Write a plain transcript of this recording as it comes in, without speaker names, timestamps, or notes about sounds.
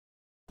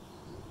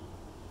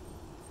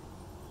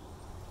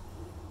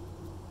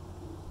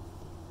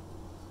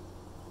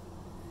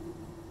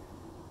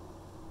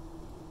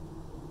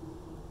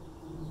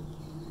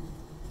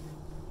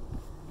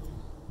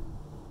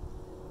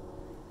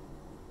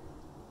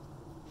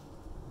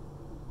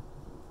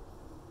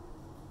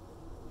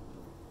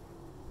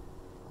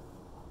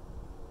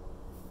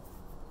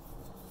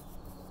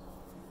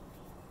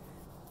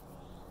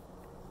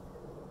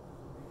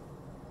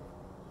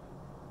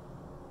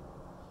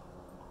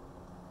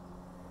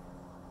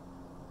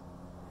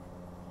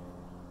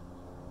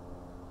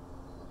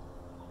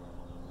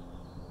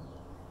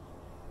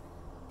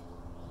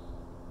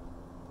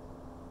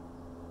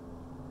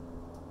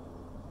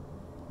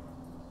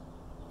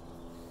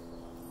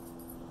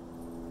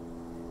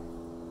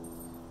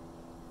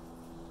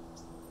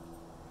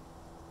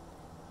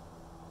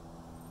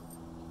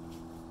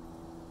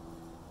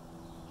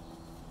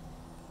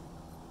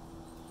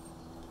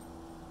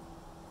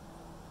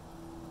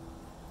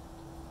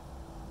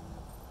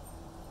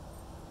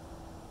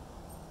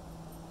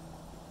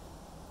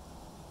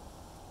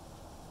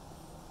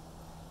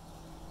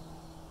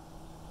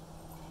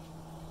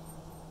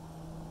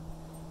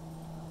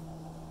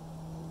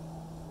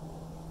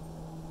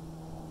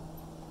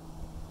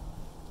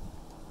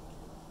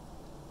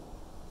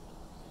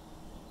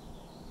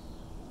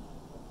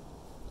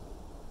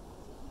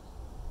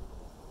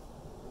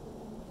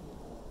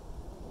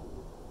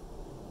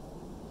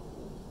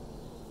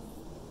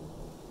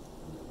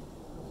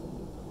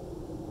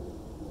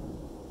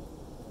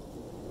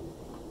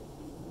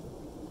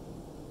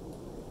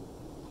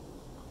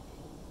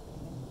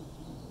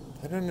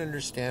I don't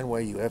understand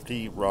why you have to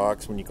eat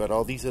rocks when you got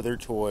all these other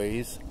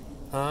toys.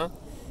 Huh?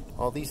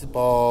 All these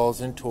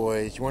balls and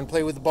toys. You want to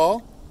play with the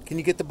ball? Can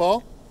you get the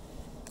ball?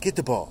 Get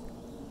the ball.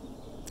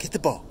 Get the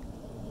ball.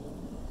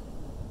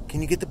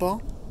 Can you get the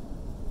ball?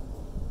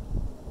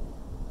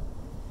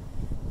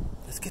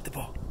 Let's get the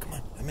ball. Come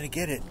on. I'm going to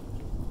get it.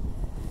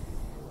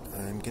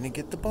 I'm going to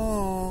get the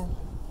ball.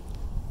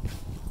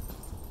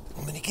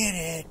 I'm going to get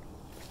it.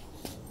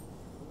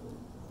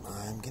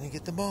 I'm going to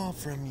get the ball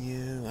from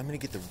you. I'm going to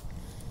get the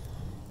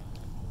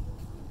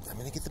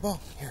ball.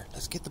 Here,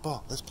 let's get the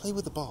ball. Let's play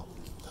with the ball.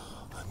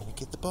 I'm going to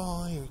get the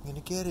ball. You're going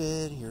to get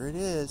it. Here it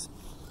is.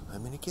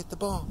 I'm going to get the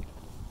ball.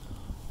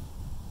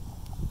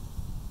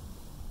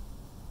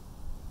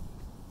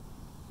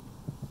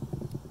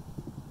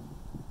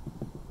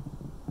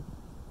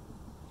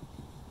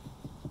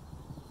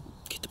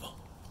 Get the ball.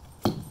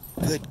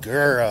 Good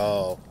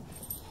girl.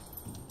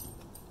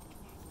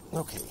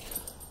 Okay.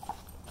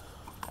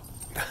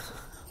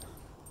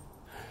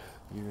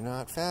 You're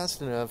not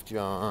fast enough,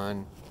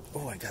 John.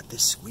 Oh, I got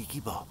this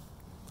squeaky ball.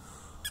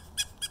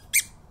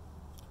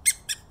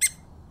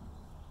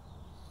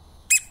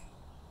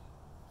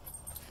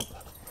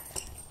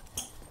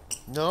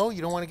 No,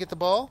 you don't want to get the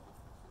ball?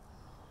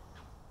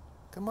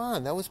 Come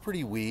on, that was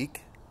pretty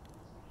weak.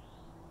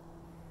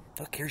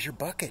 Look, here's your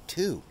bucket,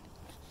 too.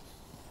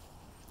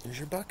 Here's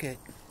your bucket.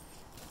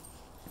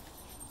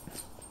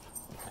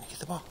 I'm going to get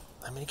the ball.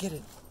 I'm going to get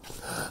it.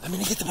 I'm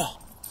going to get the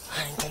ball.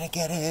 I'm going to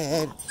get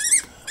it.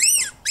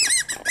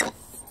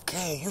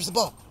 Okay, here's the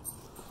ball.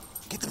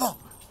 Get the ball.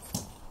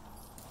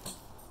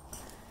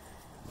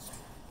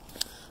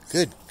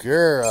 Good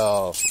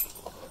girl.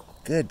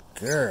 Good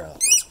girl.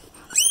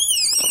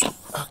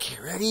 Okay,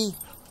 ready?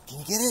 Can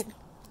you get it? You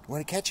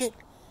want to catch it?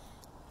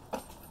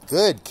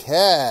 Good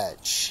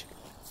catch.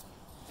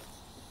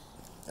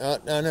 No,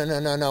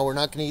 we're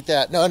not going to eat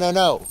that.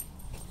 No.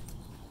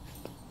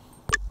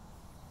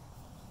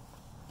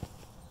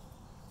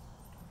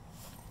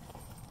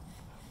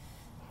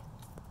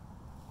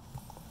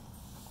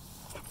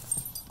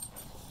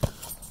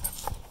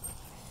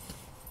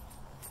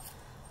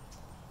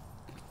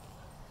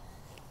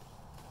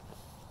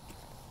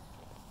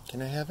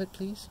 Can I have it,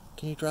 please?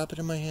 Can you drop it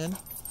in my hand?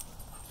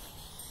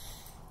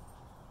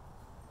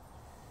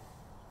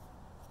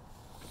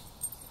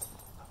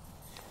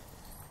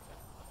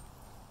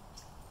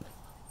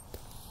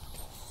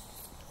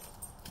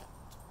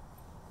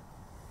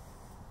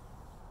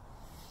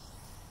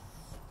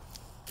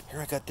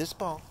 Here, I got this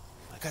ball.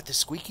 I got this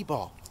squeaky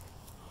ball.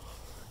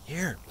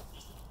 Here.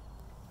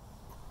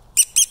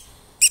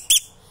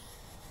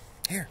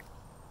 Here.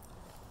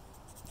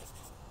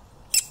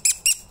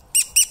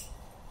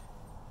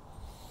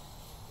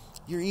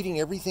 You're eating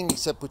everything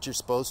except what you're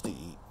supposed to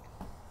eat.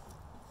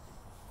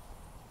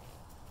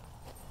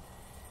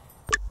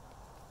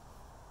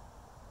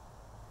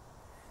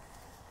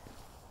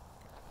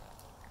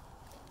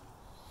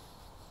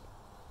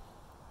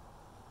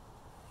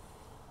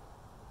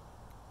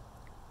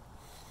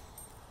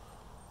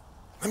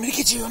 I'm gonna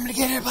get you. I'm gonna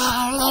get it.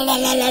 La, la, la,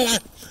 la, la.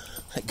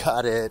 I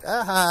got it.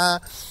 Aha.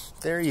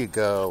 There you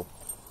go.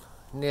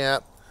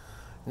 Yep.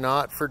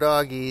 Not for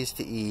doggies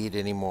to eat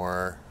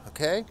anymore.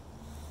 Okay?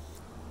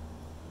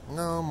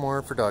 No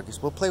more for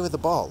doggies. We'll play with the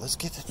ball. Let's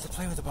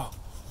play with the ball.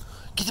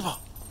 Get the ball.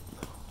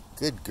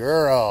 Good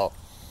girl.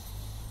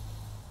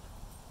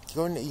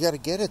 You got to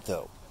get it,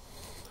 though.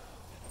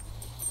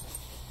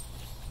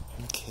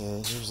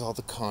 Okay, here's all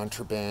the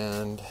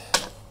contraband.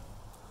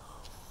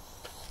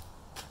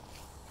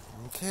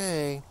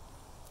 Okay.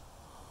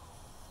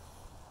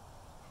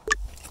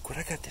 Look what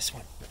I got this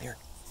one. Here.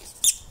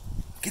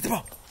 Get the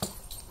ball.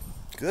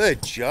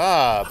 Good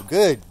job.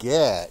 Good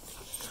get.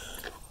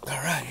 All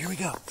right, here we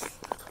go.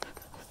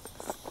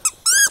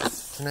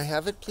 Can I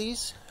have it,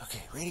 please?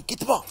 Okay, ready? Get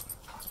the ball.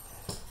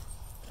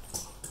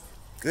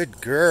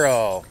 Good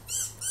girl.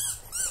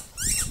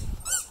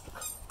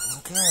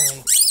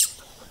 Okay.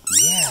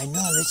 Yeah, I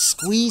know. Let's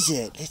squeeze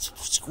it. Let's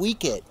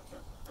squeak it.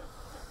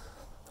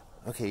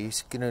 Okay, you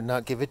gonna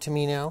not give it to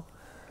me now?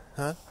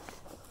 Huh?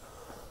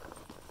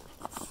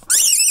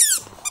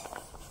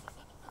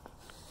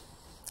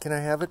 Can I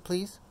have it,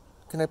 please?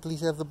 Can I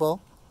please have the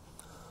ball?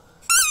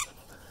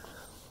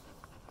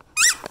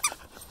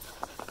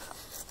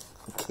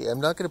 Okay,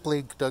 I'm not gonna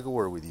play tug of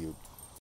war with you.